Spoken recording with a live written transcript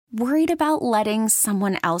Worried about letting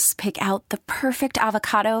someone else pick out the perfect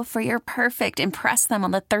avocado for your perfect impress them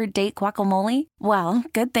on the third date guacamole? Well,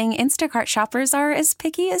 good thing Instacart shoppers are as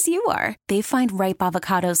picky as you are. They find ripe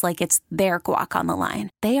avocados like it's their guac on the line.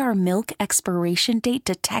 They are milk expiration date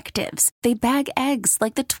detectives. They bag eggs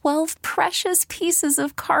like the 12 precious pieces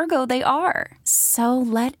of cargo they are. So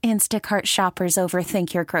let Instacart shoppers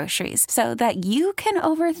overthink your groceries so that you can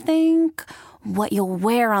overthink what you'll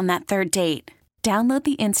wear on that third date. Download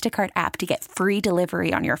the Instacart app to get free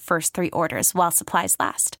delivery on your first 3 orders while supplies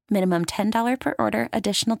last. Minimum $10 per order.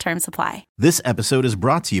 Additional terms apply. This episode is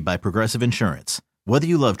brought to you by Progressive Insurance. Whether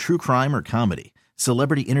you love true crime or comedy,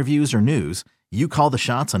 celebrity interviews or news, you call the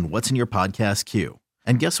shots on what's in your podcast queue.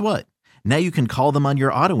 And guess what? Now you can call them on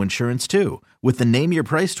your auto insurance too with the Name Your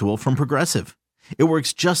Price tool from Progressive. It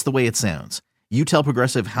works just the way it sounds. You tell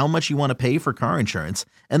Progressive how much you want to pay for car insurance,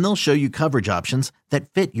 and they'll show you coverage options that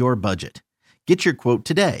fit your budget. Get your quote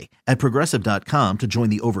today at Progressive.com to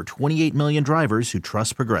join the over 28 million drivers who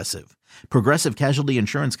trust Progressive. Progressive Casualty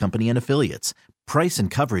Insurance Company and Affiliates. Price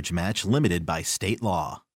and coverage match limited by state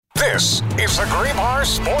law. This is the Nootbaar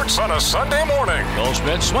Sports on a Sunday morning.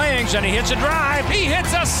 Goldschmidt swings and he hits a drive. He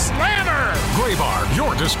hits a slammer. Nootbaar,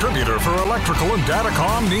 your distributor for electrical and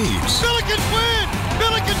datacom needs. Billikens win!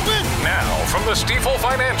 Billikens win! Now, from the Stifel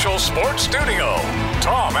Financial Sports Studio,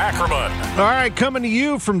 Tom Ackerman. All right, coming to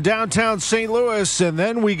you from downtown St. Louis, and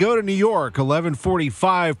then we go to New York,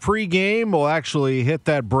 11:45 pregame. We'll actually hit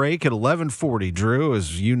that break at 11:40, Drew.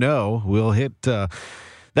 As you know, we'll hit,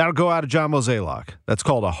 that'll go out of John Mozeliak. That's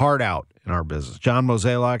called a hard out in our business. John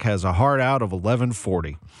Mozeliak has a hard out of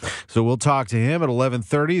 11:40. So we'll talk to him at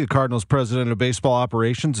 11:30. The Cardinals president of baseball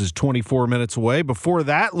operations is 24 minutes away. Before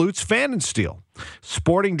that, Lutz Pfannenstiel,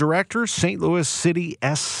 sporting director, St. Louis City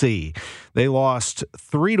SC. They lost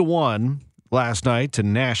 3-1 last night to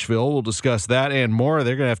Nashville. We'll discuss that and more.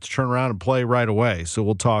 They're going to have to turn around and play right away. So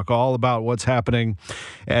we'll talk all about what's happening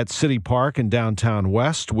at City Park in downtown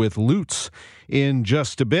West with Lutz in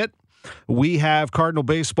just a bit. We have Cardinal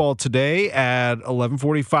baseball today at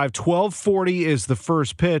 11:45. 12:40 is the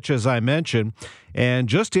first pitch, as I mentioned. And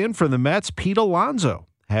just in from the Mets, Pete Alonso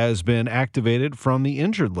has been activated from the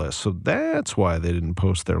injured list. So that's why they didn't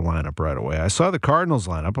post their lineup right away. I saw the Cardinals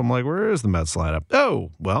lineup. I'm like, where is the Mets lineup? Oh,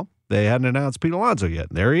 well, they hadn't announced Pete Alonso yet.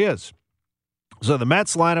 There he is. So the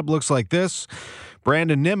Mets lineup looks like this.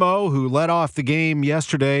 Brandon Nimmo, who led off the game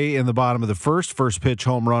yesterday in the bottom of the first pitch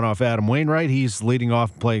home run off Adam Wainwright. He's leading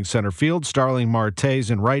off and playing center field. Starling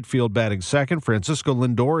Marte's in right field batting second. Francisco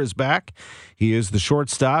Lindor is back. He is the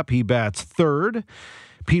shortstop. He bats third.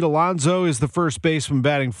 Pete Alonso is the first baseman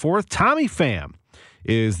batting fourth. Tommy Pham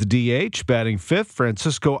is the DH batting fifth.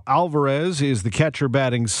 Francisco Alvarez is the catcher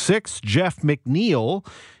batting sixth. Jeff McNeil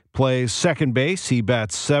plays second base. He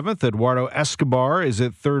bats seventh. Eduardo Escobar is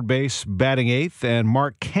at third base batting eighth. And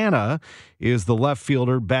Mark Canha is the left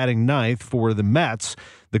fielder batting ninth for the Mets.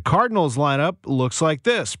 The Cardinals lineup looks like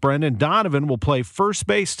this. Brendan Donovan will play first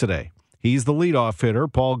base today. He's the leadoff hitter.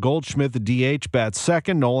 Paul Goldschmidt, the DH, bats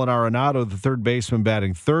second. Nolan Arenado, the third baseman,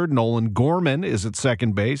 batting third. Nolan Gorman is at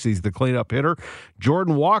second base. He's the cleanup hitter.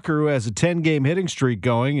 Jordan Walker, who has a 10-game hitting streak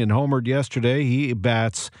going and homered yesterday, he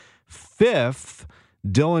bats fifth.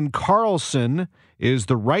 Dylan Carlson is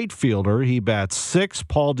the right fielder. He bats sixth.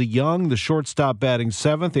 Paul DeYoung, the shortstop, batting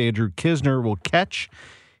seventh. Andrew Kisner will catch.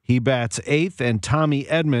 He bats eighth. And Tommy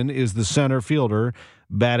Edman is the center fielder,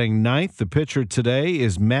 batting ninth. The pitcher today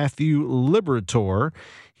is Matthew Liberatore.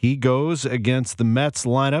 He goes against the Mets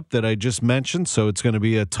lineup that I just mentioned, so it's going to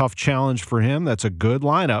be a tough challenge for him. That's a good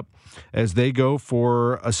lineup as they go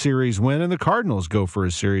for a series win, and the Cardinals go for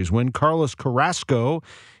a series win. Carlos Carrasco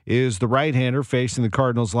is the right-hander facing the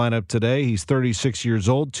Cardinals lineup today. He's 36 years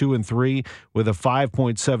old, 2-3 with a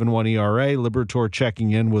 5.71 ERA. Liberatore checking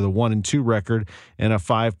in with a 1-2 record and a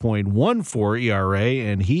 5.14 ERA,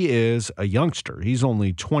 and he is a youngster. He's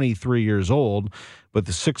only 23 years old, but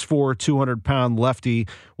the 6'4", 200-pound lefty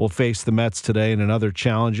will face the Mets today in another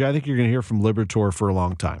challenge. I think you're going to hear from Liberatore for a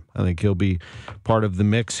long time. I think he'll be part of the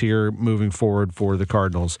mix here moving forward for the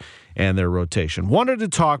Cardinals and their rotation. Wanted to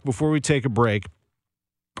talk before we take a break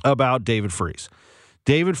about David Freese.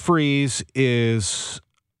 David Freese is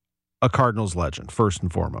a Cardinals legend, first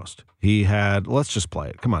and foremost. He had, let's just play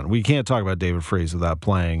it. Come on. We can't talk about David Freese without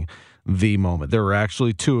playing the moment. There were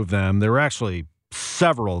actually two of them. There were actually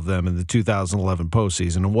several of them in the 2011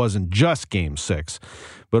 postseason. It wasn't just Game 6.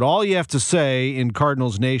 But all you have to say in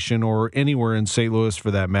Cardinals Nation or anywhere in St. Louis for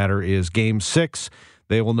that matter is Game 6.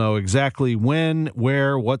 They will know exactly when,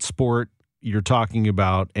 where, what sport you're talking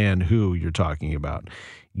about and who you're talking about.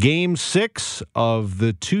 Game 6 of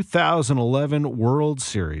the 2011 World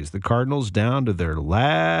Series. The Cardinals down to their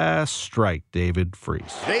last strike, David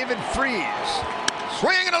Freese. David Freese.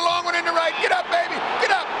 Swinging a long one into right. Get up, baby.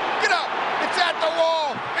 Get up. Get up. It's at the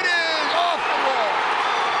wall. It is off the wall.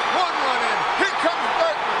 One run in. Here comes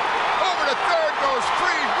Berkman. Over to third goes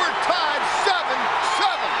Freese. We're tied 7-7.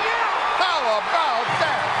 How about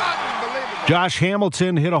that? Unbelievable. Josh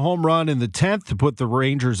Hamilton hit a home run in the 10th to put the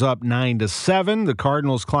Rangers up 9-7. The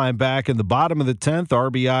Cardinals climb back in the bottom of the 10th.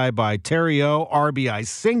 RBI by Terrio. RBI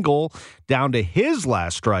single down to his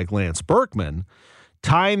last strike, Lance Berkman,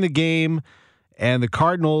 tying the game. And the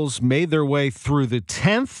Cardinals made their way through the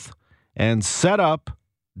 10th and set up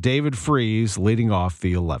David Freese leading off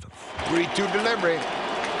the 11th. 3-2 delivery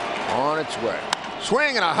on its way.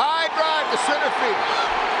 Swing and a high drive to center field.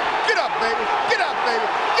 Get up, baby. Get up, baby.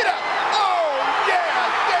 Get up. Oh, yeah.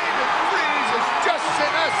 David Freese has just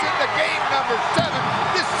sent us into game number 7.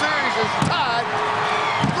 This series is tied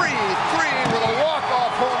 3-3 with a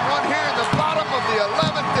walk-off home run here in the bottom of the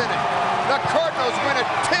 11th inning. The Cardinals win it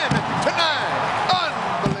 10-9.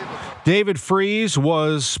 David Freese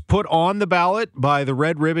was put on the ballot by the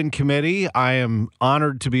Red Ribbon Committee. I am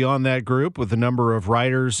honored to be on that group with a number of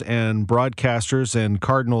writers and broadcasters and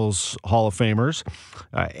Cardinals Hall of Famers.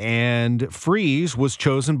 And Freese was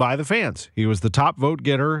chosen by the fans. He was the top vote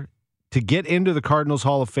getter to get into the Cardinals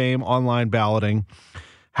Hall of Fame online balloting.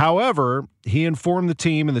 However, he informed the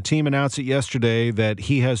team, and the team announced it yesterday, that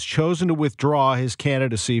he has chosen to withdraw his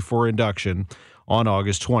candidacy for induction on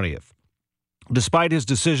August 20th. Despite his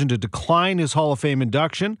decision to decline his Hall of Fame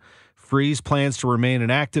induction, Freese plans to remain an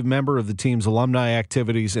active member of the team's alumni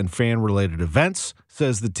activities and fan-related events,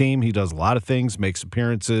 says the team. He does a lot of things, makes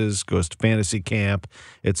appearances, goes to fantasy camp,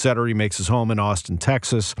 etc. He makes his home in Austin,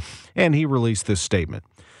 Texas, and he released this statement.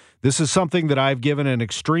 This is something that I've given an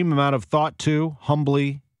extreme amount of thought to,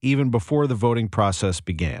 humbly, even before the voting process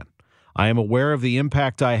began. I am aware of the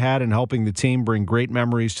impact I had in helping the team bring great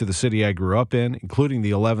memories to the city I grew up in, including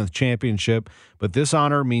the 11th championship, but this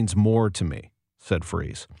honor means more to me, said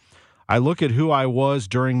Freese. I look at who I was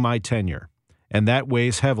during my tenure, and that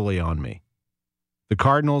weighs heavily on me. The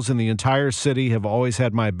Cardinals and the entire city have always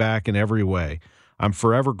had my back in every way. I'm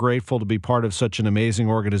forever grateful to be part of such an amazing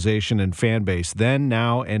organization and fan base then,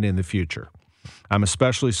 now, and in the future. I'm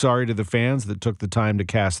especially sorry to the fans that took the time to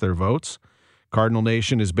cast their votes. Cardinal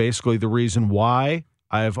Nation is basically the reason why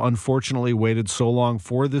I have unfortunately waited so long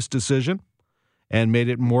for this decision and made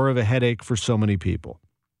it more of a headache for so many people.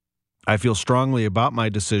 I feel strongly about my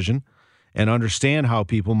decision and understand how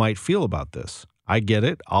people might feel about this. I get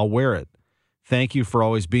it. I'll wear it. Thank you for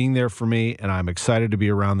always being there for me, and I'm excited to be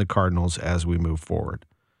around the Cardinals as we move forward.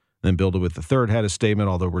 Then Bill DeWitt III had a statement.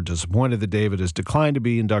 Although we're disappointed that David has declined to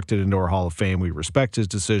be inducted into our Hall of Fame, we respect his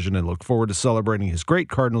decision and look forward to celebrating his great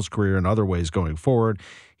Cardinals career in other ways going forward.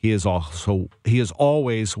 He is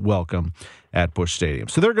always welcome at Busch Stadium.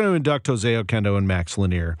 So they're going to induct Jose Oquendo and Max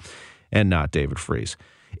Lanier and not David Freese.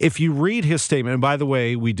 If you read his statement, and by the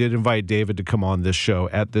way, we did invite David to come on this show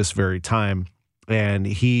at this very time, and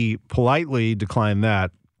he politely declined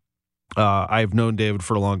that. I've known David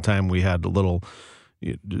for a long time. We had a little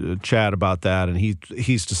chat about that, and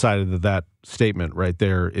he's decided that statement right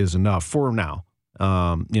there is enough for now.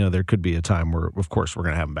 There could be a time where, of course, we're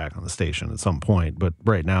going to have him back on the station at some point, but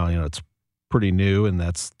right now, it's pretty new, and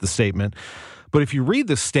that's the statement. But if you read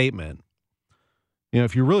the statement,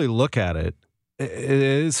 if you really look at it,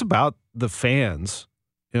 it's about the fans.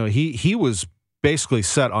 He was basically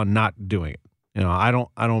set on not doing it. I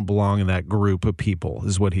don't belong in that group of people,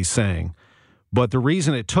 is what he's saying. But the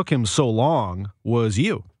reason it took him so long was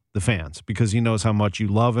you, the fans, because he knows how much you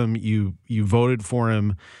love him. You voted for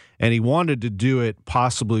him, and he wanted to do it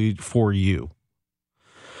possibly for you.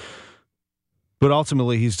 But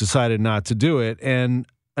ultimately, he's decided not to do it, and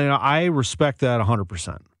I respect that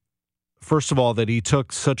 100%. First of all, that he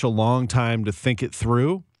took such a long time to think it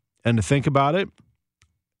through and to think about it.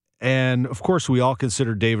 And, of course, we all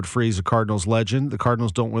consider David Freese a Cardinals legend. The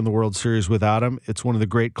Cardinals don't win the World Series without him. It's one of the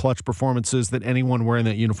great clutch performances that anyone wearing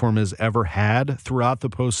that uniform has ever had throughout the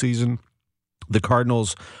postseason. The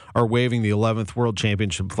Cardinals are waving the 11th World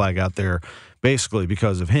Championship flag out there basically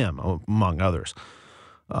because of him, among others.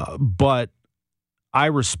 But I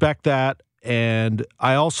respect that, and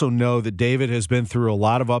I also know that David has been through a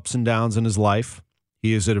lot of ups and downs in his life.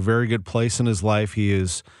 He is at a very good place in his life. He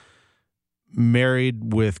is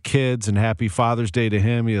married with kids, and happy Father's Day to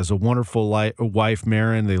him. He has a wonderful wife,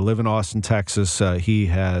 Marin. They live in Austin, Texas. He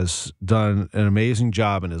has done an amazing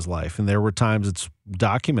job in his life, and there were times it's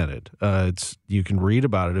documented. You can read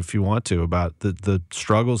about it if you want to, about the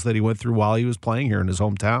struggles that he went through while he was playing here in his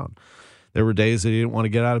hometown. There were days that he didn't want to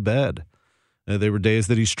get out of bed. There were days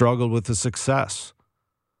that he struggled with the success.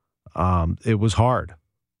 It was hard.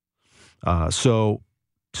 So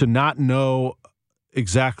to not know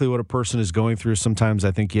exactly what a person is going through, sometimes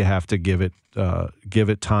I think you have to give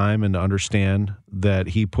it time and understand that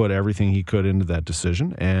he put everything he could into that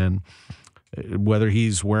decision. And whether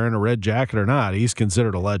he's wearing a red jacket or not, he's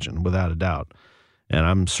considered a legend without a doubt. And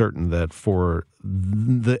I'm certain that for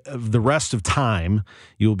the rest of time,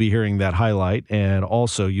 you'll be hearing that highlight, and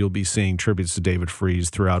also you'll be seeing tributes to David Freese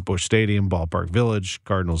throughout Busch Stadium, Ballpark Village,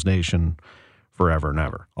 Cardinals Nation, forever and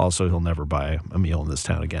ever. Also, he'll never buy a meal in this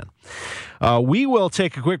town again. We will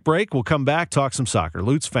take a quick break. We'll come back, talk some soccer.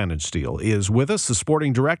 Lutz Pfannenstiel is with us, the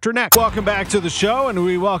sporting director, next. Welcome back to the show, and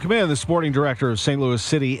we welcome in the sporting director of St. Louis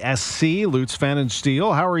City SC, Lutz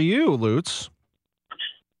Pfannenstiel. How are you, Lutz?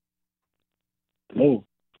 Hello.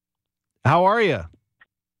 How are you?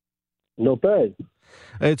 Not bad.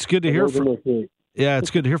 It's good to hear from you. Yeah, it's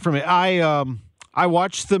good to hear from you. I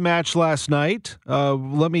watched the match last night.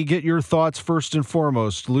 Let me get your thoughts first and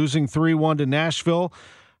foremost. Losing 3-1 to Nashville.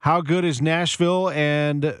 How good is Nashville,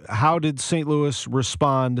 and how did St. Louis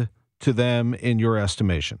respond to them in your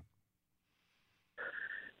estimation?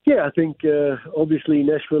 Yeah, I think obviously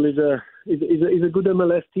Nashville is a good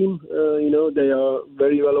MLS team. They are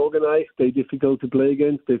very well organized. They're difficult to play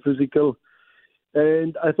against. They're physical,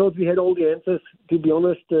 and I thought we had all the answers. To be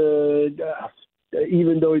honest,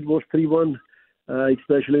 even though it was 3-1.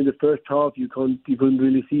 Especially in the first half, you couldn't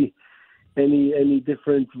really see any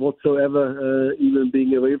difference whatsoever, even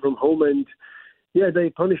being away from home. And yeah, they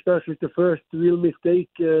punished us with the first real mistake.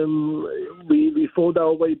 We fought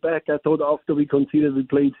our way back. I thought after we conceded, we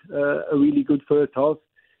played a really good first half.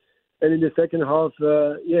 And in the second half,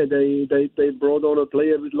 they brought on a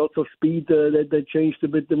player with lots of speed that changed a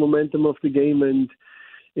bit the momentum of the game. And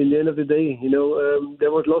in the end of the day,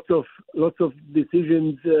 there was lots of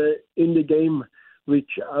decisions in the game,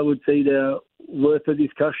 which I would say they're worth a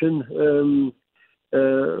discussion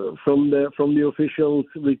from the officials,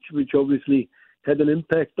 which obviously had an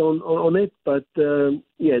impact on it. But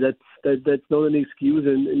that's not an excuse.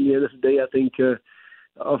 And in the end of the day, I think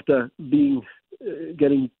after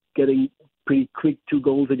getting pretty quick 2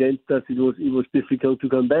 goals against us, it was difficult to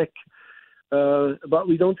come back. But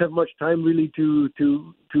we don't have much time really to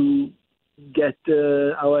get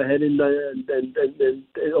our head in there, and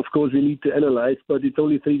of course we need to analyze. But it's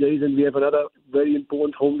only 3 days, and we have another very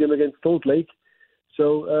important home game against Salt Lake.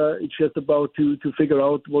 So it's just about to figure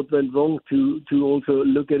out what went wrong, to also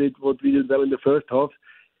look at it what we did well in the first half,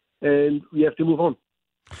 and we have to move on.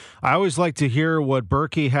 I always like to hear what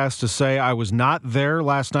Berkey has to say. I was not there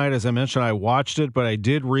last night, as I mentioned. I watched it, but I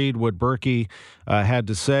did read what Berkey had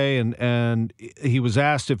to say, and he was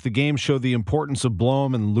asked if the game showed the importance of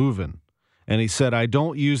Blom and Leuven. And he said, I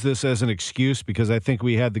don't use this as an excuse because I think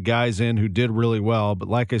we had the guys in who did really well. But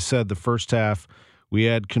like I said, the first half, we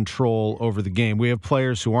had control over the game. We have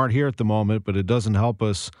players who aren't here at the moment, but it doesn't help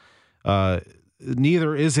us.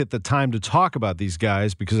 Neither is it the time to talk about these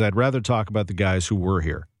guys, because I'd rather talk about the guys who were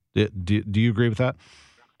here. Do you agree with that?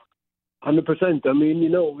 100%. I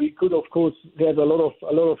mean, we could, of course, have a lot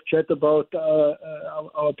of chat about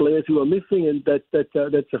our players who are missing, and that's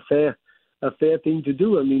a fair thing to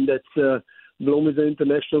do. I mean, that's Blom is an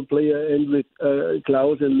international player, and with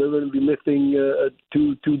Klaus and Leuven, we're missing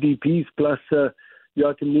two DPs plus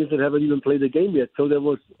Joachim Nielsen haven't even played a game yet. So there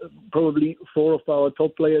was probably 4 of our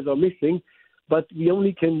top players are missing, but we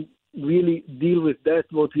only can really deal with that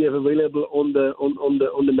what we have available on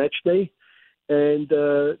the match day. And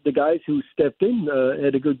the guys who stepped in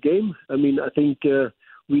had a good game. I mean, I think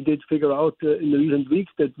we did figure out in the recent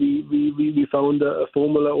weeks that we found a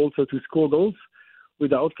formula also to score goals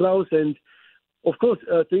without Klaus. And of course,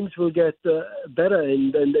 things will get better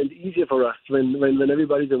and easier for us when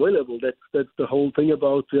everybody's available. That's the whole thing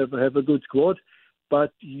about to have a good squad.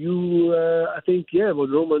 But I think, what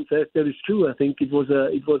Roman says there is true. I think it was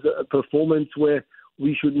a performance where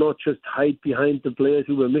we should not just hide behind the players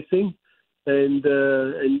who were missing, and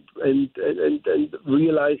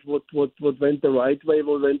realize what went the right way,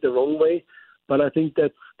 what went the wrong way. But I think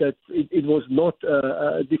that it was not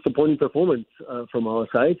a disappointing performance from our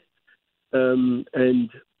side.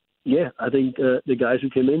 I think the guys who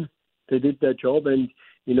came in, they did their job. And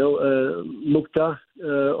Mukhtar,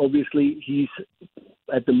 obviously he's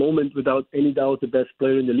at the moment without any doubt the best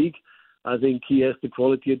player in the league. I think he has the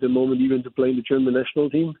quality at the moment even to play in the German national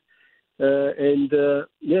team.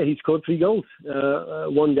 He scored 3 goals,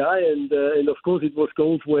 one guy, and of course it was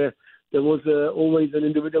goals where there was always an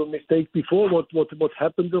individual mistake before. What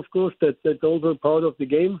happened, of course, that's also part of the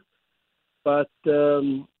game. But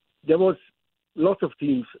there was lots of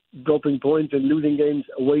teams dropping points and losing games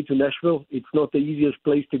away to Nashville. It's not the easiest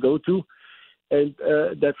place to go to, and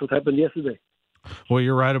that's what happened yesterday. Well,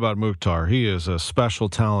 you're right about Mukhtar. He is a special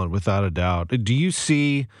talent without a doubt. Do you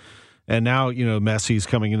see, and now, Messi's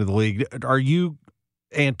coming into the league, are you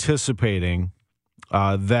anticipating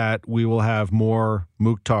that we will have more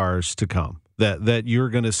Mukhtars to come? That you're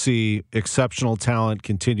going to see exceptional talent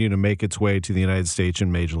continue to make its way to the United States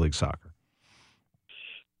in Major League Soccer?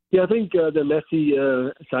 Yeah, I think the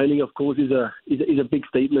Messi signing, of course, is a big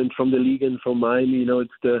statement from the league and from Miami.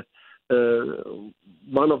 It's the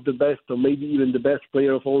one of the best, or maybe even the best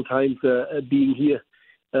player of all times being here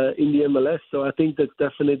in the MLS. So I think that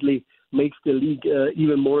definitely makes the league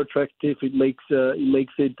even more attractive. It makes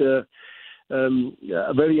it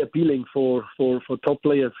very appealing for top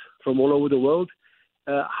players from all over the world.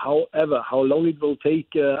 However, how long it will take,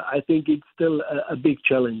 I think it's still a big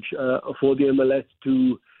challenge for the MLS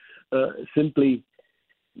to simply,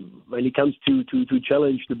 when it comes to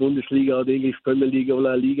challenge the Bundesliga or the English Premier League or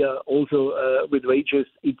La Liga, also with wages,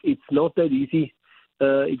 it's not that easy,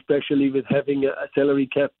 especially with having a salary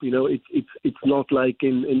cap. It's not like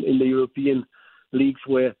in the European leagues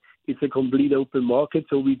where it's a complete open market.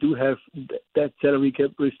 So we do have that salary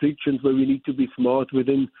cap restrictions where we need to be smart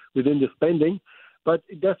within the spending. But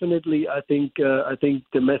definitely, I think the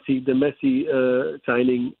Messi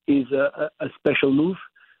signing is a special move,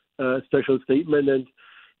 a special statement, and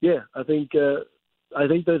yeah, I think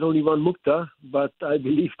there's only one Mukhtar, but I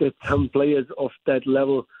believe that some players of that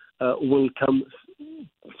level will come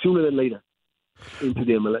sooner than later into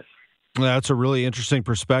the MLS. That's a really interesting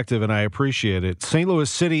perspective, and I appreciate it. St. Louis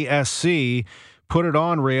City SC put it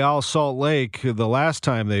on Real Salt Lake the last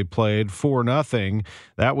time they played 4-0.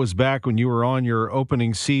 That was back when you were on your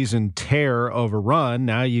opening season tear of a run.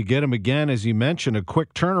 Now you get them again, as you mentioned, a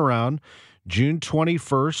quick turnaround, June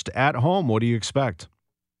 21st at home. What do you expect?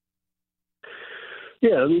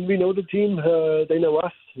 Yeah, I mean, we know the team. They know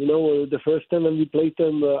us. The first time when we played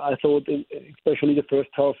them, I thought, especially the first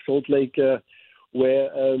half, Salt Lake, where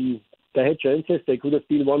they had chances. They could have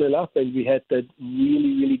been 1-0 up, and we had that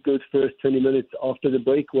really, really good first 20 minutes after the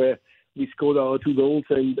break where we scored our 2 goals,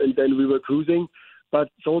 and then we were cruising. But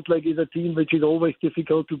Salt Lake is a team which is always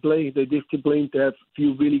difficult to play. They're disciplined. They have a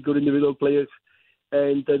few really good individual players,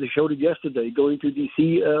 and they showed it yesterday, going to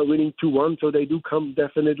DC, winning 2-1. So they do come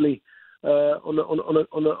definitely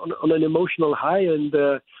on an emotional high, and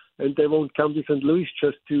they won't come to St. Louis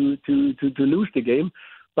just to lose the game.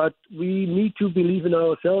 But we need to believe in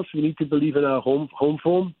ourselves. We need to believe in our home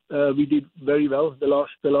form. We did very well the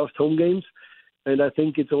last home games, and I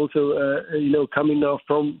think it's also coming now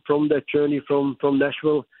from that journey from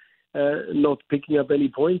Nashville, not picking up any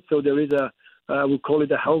points. So there is I would call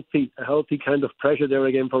it a healthy kind of pressure there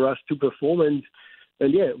again for us to perform. And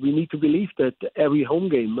yeah, we need to believe that every home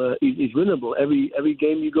game is winnable. Every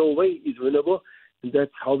game you go away is winnable, and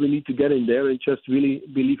that's how we need to get in there and just really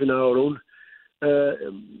believe in our own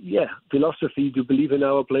philosophy, to believe in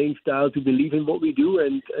our playing style, to believe in what we do,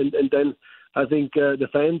 and then I think the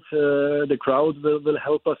fans, the crowd will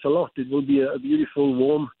help us a lot. It will be a beautiful,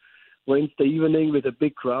 warm Wednesday evening with a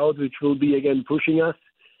big crowd, which will be again pushing us.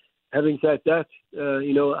 Having said that,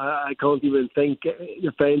 I can't even thank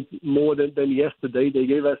the fans more than yesterday. They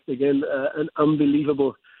gave us again an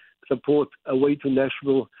unbelievable support away to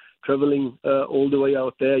Nashville, traveling all the way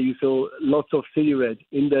out there. You saw lots of City Red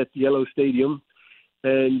in that yellow stadium,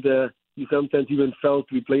 and you sometimes even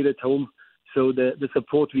felt we played at home. So the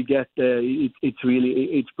support we get there,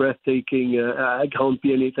 it's breathtaking. I can't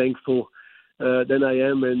be any thankful than I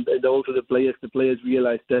am, and also the players. The players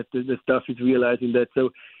realize that, the staff is realizing that.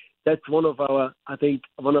 So that's one of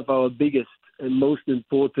our biggest and most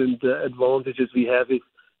important advantages we have is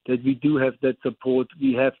that we do have that support.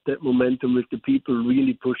 We have that momentum with the people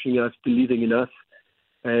really pushing us, believing in us.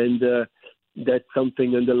 And that's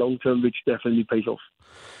something in the long term which definitely pays off.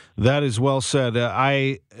 That is well said.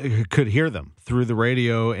 I could hear them through the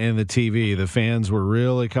radio and the TV. The fans were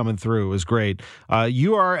really coming through. It was great.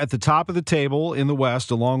 You are at the top of the table in the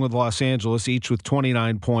West, along with Los Angeles, each with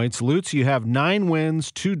 29 points. Lutz, you have 9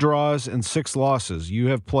 wins, 2 draws, and 6 losses. You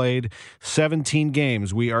have played 17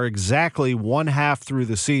 games. We are exactly one half through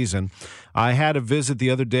the season. I had a visit the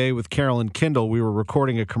other day with Carolyn Kindle. We were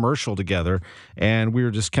recording a commercial together, and we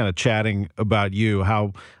were just kind of chatting about you,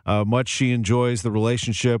 how much she enjoys the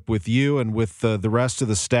relationship with you and with the rest of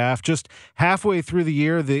the staff. Just halfway through the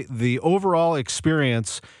year, the overall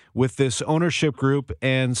experience with this ownership group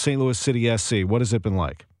and St. Louis City SC, what has it been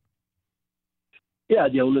like? Yeah,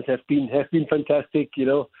 the owners have been fantastic.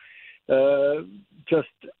 Just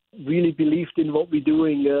really believed in what we're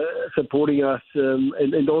doing, supporting us,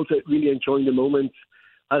 and also really enjoying the moments.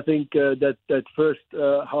 I think that first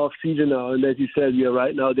half season now, and as you said, we are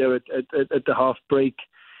right now there at the half break.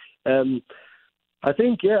 I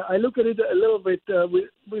think, I look at it a little bit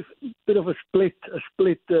with a bit of a split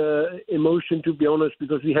emotion, to be honest,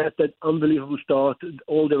 because we had that unbelievable start,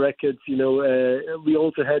 all the records. We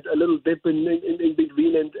also had a little dip in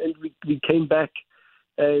between, and we came back,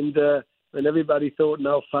 and when everybody thought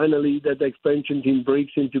now finally that the expansion team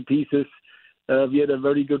breaks into pieces, we had a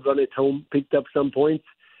very good run at home, picked up some points.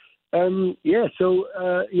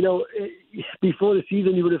 Before the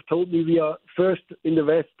season, you would have told me we are first in the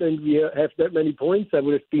West and we have that many points. I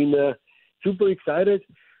would have been super excited.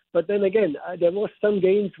 But then again, there was some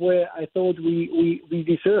games where I thought we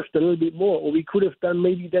deserved a little bit more, or we could have done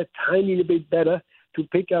maybe that tiny little bit better to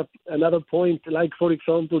pick up another point. Like, for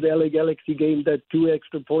example, the LA Galaxy game, that 2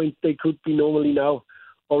 extra points, they could be normally now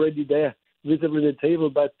already there, visible in the table,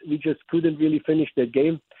 but we just couldn't really finish that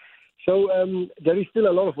game. So there is still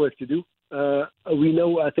a lot of work to do. We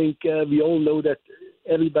know, I think we all know that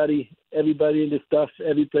everybody in the staff,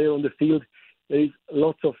 every player on the field, there is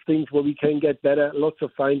lots of things where we can get better, lots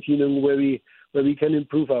of fine-tuning where we can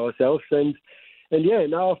improve ourselves. And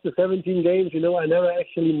now after 17 games, I never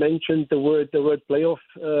actually mentioned the word playoff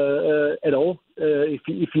at all. If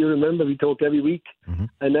you remember, we talk every week. Mm-hmm.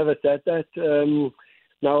 I never said that.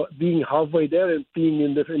 Now being halfway there and being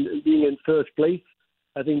in first place,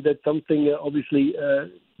 I think that's something obviously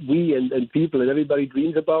we and people and everybody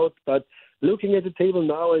dreams about. But looking at the table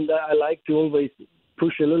now, and I like to always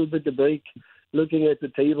push a little bit the brake. Looking at the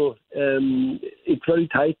table, it's very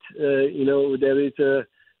tight. There is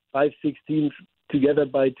 5-6 teams together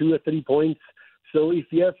by 2 or 3 points. So if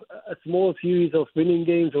you have a small series of winning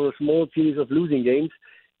games or a small series of losing games,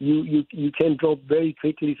 you can drop very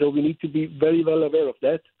quickly. So we need to be very well aware of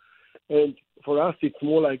that. And for us, it's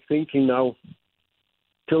more like thinking now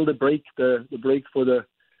till the break, the break for the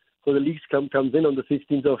leagues comes in on the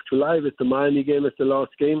 15th of July with the Miami game as the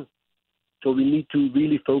last game. So we need to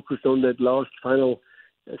really focus on that last final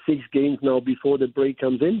 6 games now before the break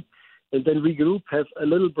comes in, and then regroup, have a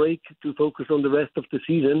little break to focus on the rest of the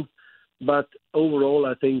season. But overall,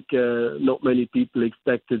 I think not many people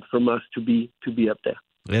expected from us to be up there.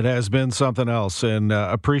 It has been something else, and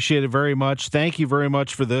appreciate it very much. Thank you very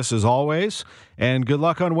much for this, as always, and good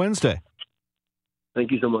luck on Wednesday.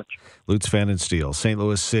 Thank you so much. Lutz Pfannenstiel, St.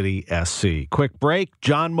 Louis City SC. Quick break.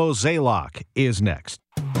 John Mozeliak is next.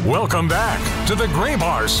 Welcome back to the Gray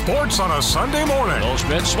Bar Sports on a Sunday morning.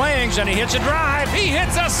 Goldschmidt swings and he hits a drive. He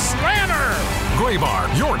hits a slammer. Gray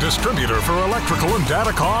Bar, your distributor for electrical and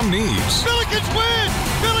datacom needs. Billikens win!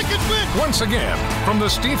 Billikens win! Once again, from the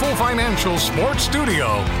Stifel Financial Sports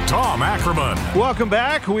Studio, Tom Ackerman. Welcome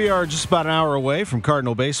back. We are just about an hour away from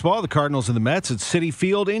Cardinal baseball. The Cardinals and the Mets at Citi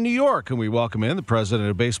Field in New York. And we welcome in the president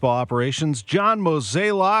of baseball operations, John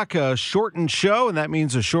Mozeliak. A shortened show, and that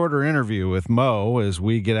means a shorter interview with Mo as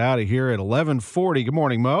we get out of here at 11:40. Good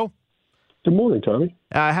morning, Mo. Good morning, Tommy.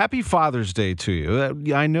 Happy Father's Day to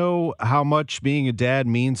you. I know how much being a dad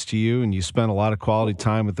means to you, and you spend a lot of quality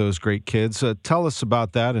time with those great kids. Tell us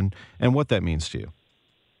about that and what that means to you.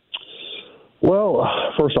 Well,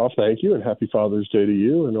 first off, thank you, and happy Father's Day to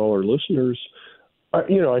you and all our listeners.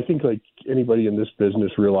 I think like anybody in this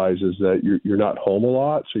business realizes that you're not home a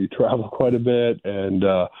lot, so you travel quite a bit, and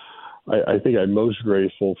I think I'm most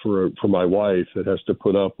grateful for my wife that has to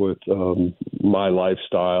put up with my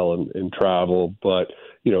lifestyle and travel. But,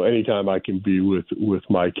 anytime I can be with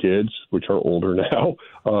my kids, which are older now,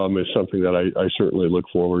 is something that I certainly look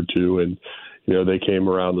forward to. And, they came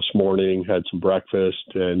around this morning, had some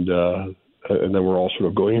breakfast, and then we're all sort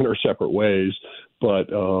of going in our separate ways. But,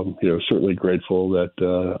 certainly grateful that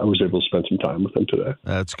I was able to spend some time with them today.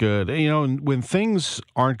 That's good. When things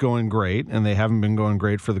aren't going great, and they haven't been going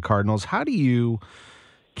great for the Cardinals, how do you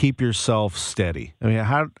keep yourself steady? I mean,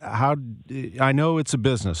 how I know it's a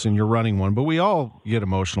business and you're running one, but we all get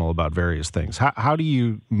emotional about various things. How do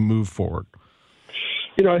you move forward?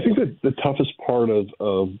 I think that the toughest part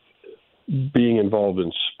of being involved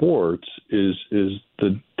in sports is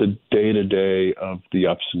the day-to-day of the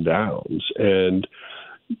ups and downs. And,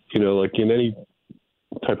 like in any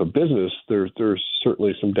type of business, there's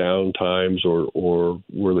certainly some down times or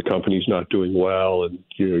where the company's not doing well and,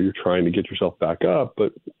 you're trying to get yourself back up.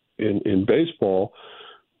 But in baseball,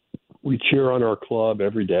 we cheer on our club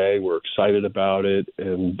every day. We're excited about it.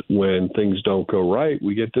 And when things don't go right,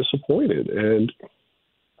 we get disappointed. And,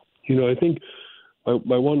 I think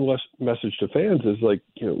my one message to fans is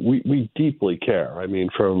we deeply care. I mean,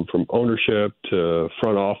 from ownership to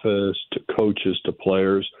front office to coaches to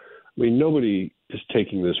players. I mean, nobody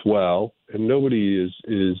taking this well, and nobody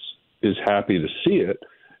is happy to see it.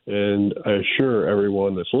 And I assure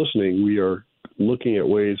everyone that's listening, we are looking at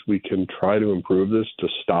ways we can try to improve this to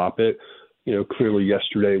stop it. Clearly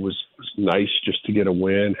yesterday was nice just to get a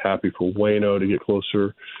win. Happy for Waino to get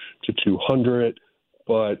closer to 200.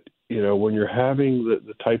 But, when you're having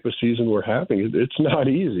the type of season we're having, it's not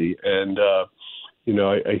easy. And,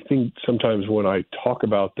 I think sometimes when I talk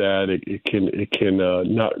about that, it can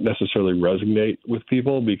not necessarily resonate with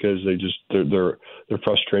people because their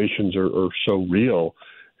frustrations are so real.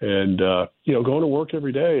 And, going to work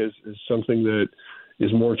every day is something that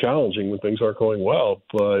is more challenging when things aren't going well.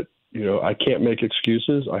 But, I can't make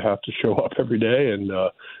excuses. I have to show up every day. And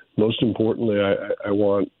most importantly, I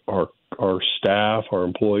want our staff, our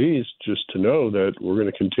employees, just to know that we're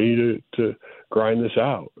going to continue to grind this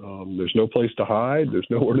out. There's no place to hide. There's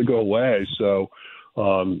nowhere to go away. So,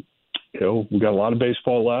 we've got a lot of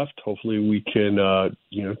baseball left. Hopefully we can,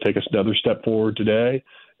 take us another step forward today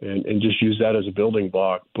and just use that as a building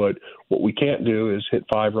block. But what we can't do is hit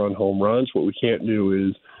 5-run home runs. What we can't do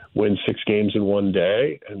is win 6 games in one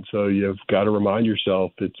day. And so you've got to remind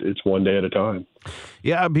yourself it's one day at a time.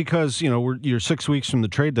 Yeah, because, you're 6 weeks from the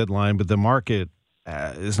trade deadline, but the market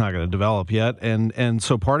is not going to develop yet. And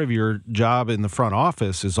so part of your job in the front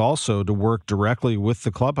office is also to work directly with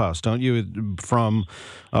the clubhouse, don't you, from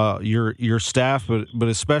your staff, but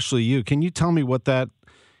especially you. Can you tell me what that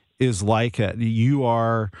is like? You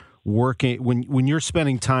are working when you're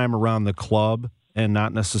spending time around the club and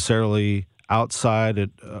not necessarily outside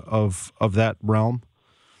of that realm?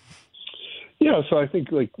 Yeah, so I think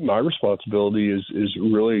my responsibility is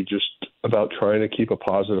really just about trying to keep a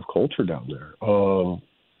positive culture down there. I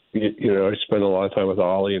spend a lot of time with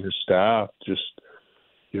Ollie and his staff, just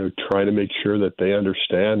trying to make sure that they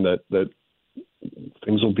understand that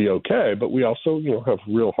things will be okay. But we also have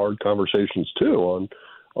real hard conversations too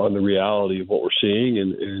on the reality of what we're seeing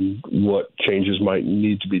and what changes might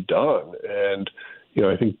need to be done. And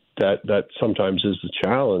I think that sometimes is the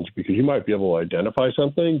challenge because you might be able to identify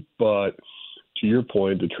something, but to your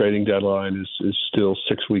point, the trading deadline is still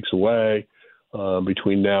 6 weeks away.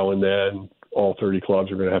 Between now and then, all 30 clubs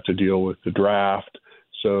are going to have to deal with the draft.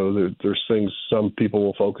 So there's things some people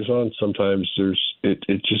will focus on. Sometimes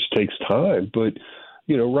it just takes time. But,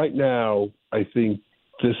 right now, I think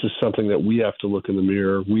this is something that we have to look in the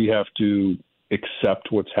mirror. We have to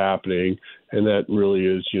accept what's happening, and that really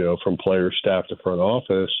is, from player, staff to front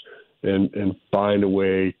office, and find a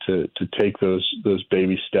way to take those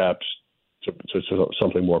baby steps to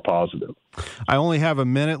something more positive. I only have a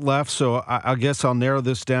minute left, so I guess I'll narrow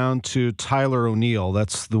this down to Tyler O'Neill.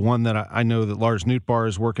 That's the one that I know that Lars Nootbaar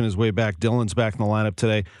is working his way back. Dylan's back in the lineup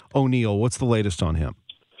today. O'Neill, what's the latest on him?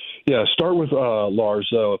 Yeah, start with Lars,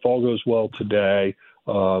 though. If all goes well today,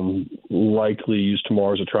 likely use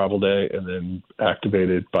tomorrow as a travel day and then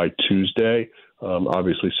activated by Tuesday,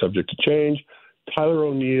 obviously subject to change. Tyler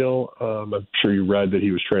O'Neill, I'm sure you read that he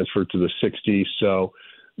was transferred to the 60s, so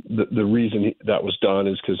the reason that was done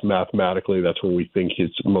is because mathematically that's when we think he's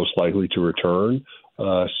most likely to return.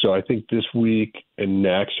 So I think this week and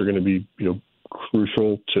next are going to be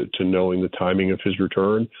crucial to knowing the timing of his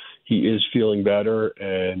return. He is feeling better,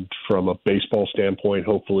 and from a baseball standpoint,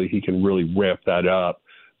 hopefully he can really ramp that up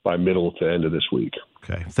by middle to end of this week.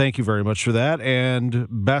 Okay. Thank you very much for that, and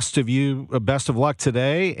best of luck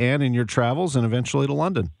today and in your travels and eventually to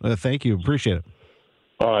London. Thank you. Appreciate it.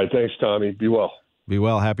 All right. Thanks, Tommy. Be well. Be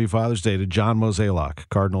well. Happy Father's Day to John Mozeliak,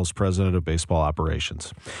 Cardinals president of baseball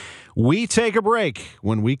operations. We take a break.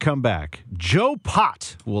 When we come back, Joe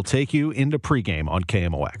Pott will take you into pregame on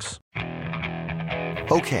KMOX.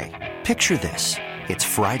 Okay, picture this. It's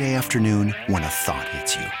Friday afternoon when a thought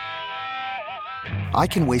hits you. I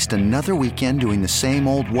can waste another weekend doing the same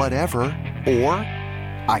old whatever, or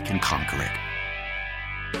I can conquer it.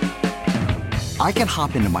 I can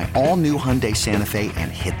hop into my all-new Hyundai Santa Fe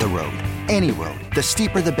and hit the road. Any road. The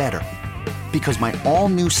steeper, the better. Because my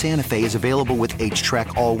all-new Santa Fe is available with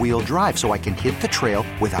H-Track all-wheel drive, so I can hit the trail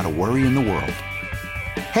without a worry in the world.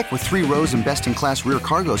 Heck, with 3 rows and best-in-class rear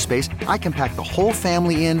cargo space, I can pack the whole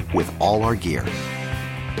family in with all our gear.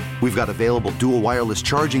 We've got available dual wireless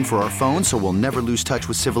charging for our phones, so we'll never lose touch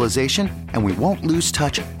with civilization, and we won't lose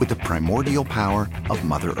touch with the primordial power of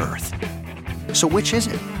Mother Earth. So which is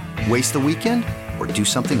it? Waste the weekend or do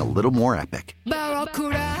something a little more epic?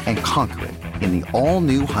 And conquer it in the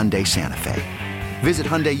all-new Hyundai Santa Fe. Visit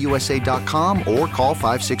HyundaiUSA.com or call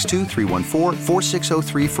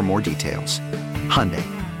 562-314-4603 for more details. Hyundai,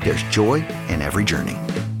 there's joy in every journey.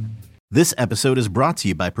 This episode is brought to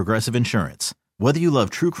you by Progressive Insurance. Whether you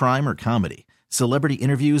love true crime or comedy, celebrity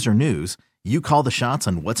interviews or news, you call the shots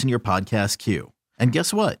on what's in your podcast queue. And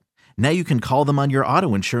guess what? Now you can call them on your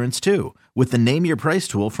auto insurance too with the Name Your Price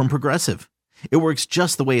tool from Progressive. It works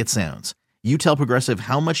just the way it sounds. You tell Progressive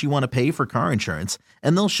how much you want to pay for car insurance,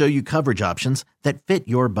 and they'll show you coverage options that fit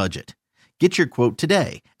your budget. Get your quote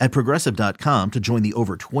today at Progressive.com to join the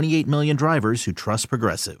over 28 million drivers who trust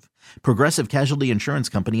Progressive. Progressive Casualty Insurance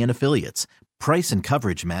Company and Affiliates. Price and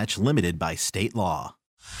coverage match limited by state law.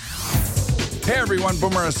 Hey everyone,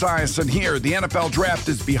 Boomer Esiason here. The NFL Draft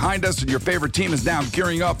is behind us and your favorite team is now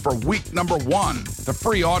gearing up for week number 1. The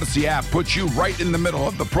free Odyssey app puts you right in the middle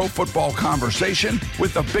of the pro football conversation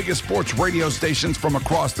with the biggest sports radio stations from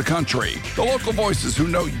across the country. The local voices who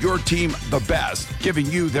know your team the best, giving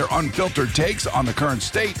you their unfiltered takes on the current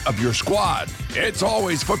state of your squad. It's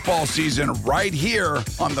always football season right here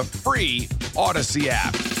on the free Odyssey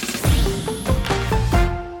app.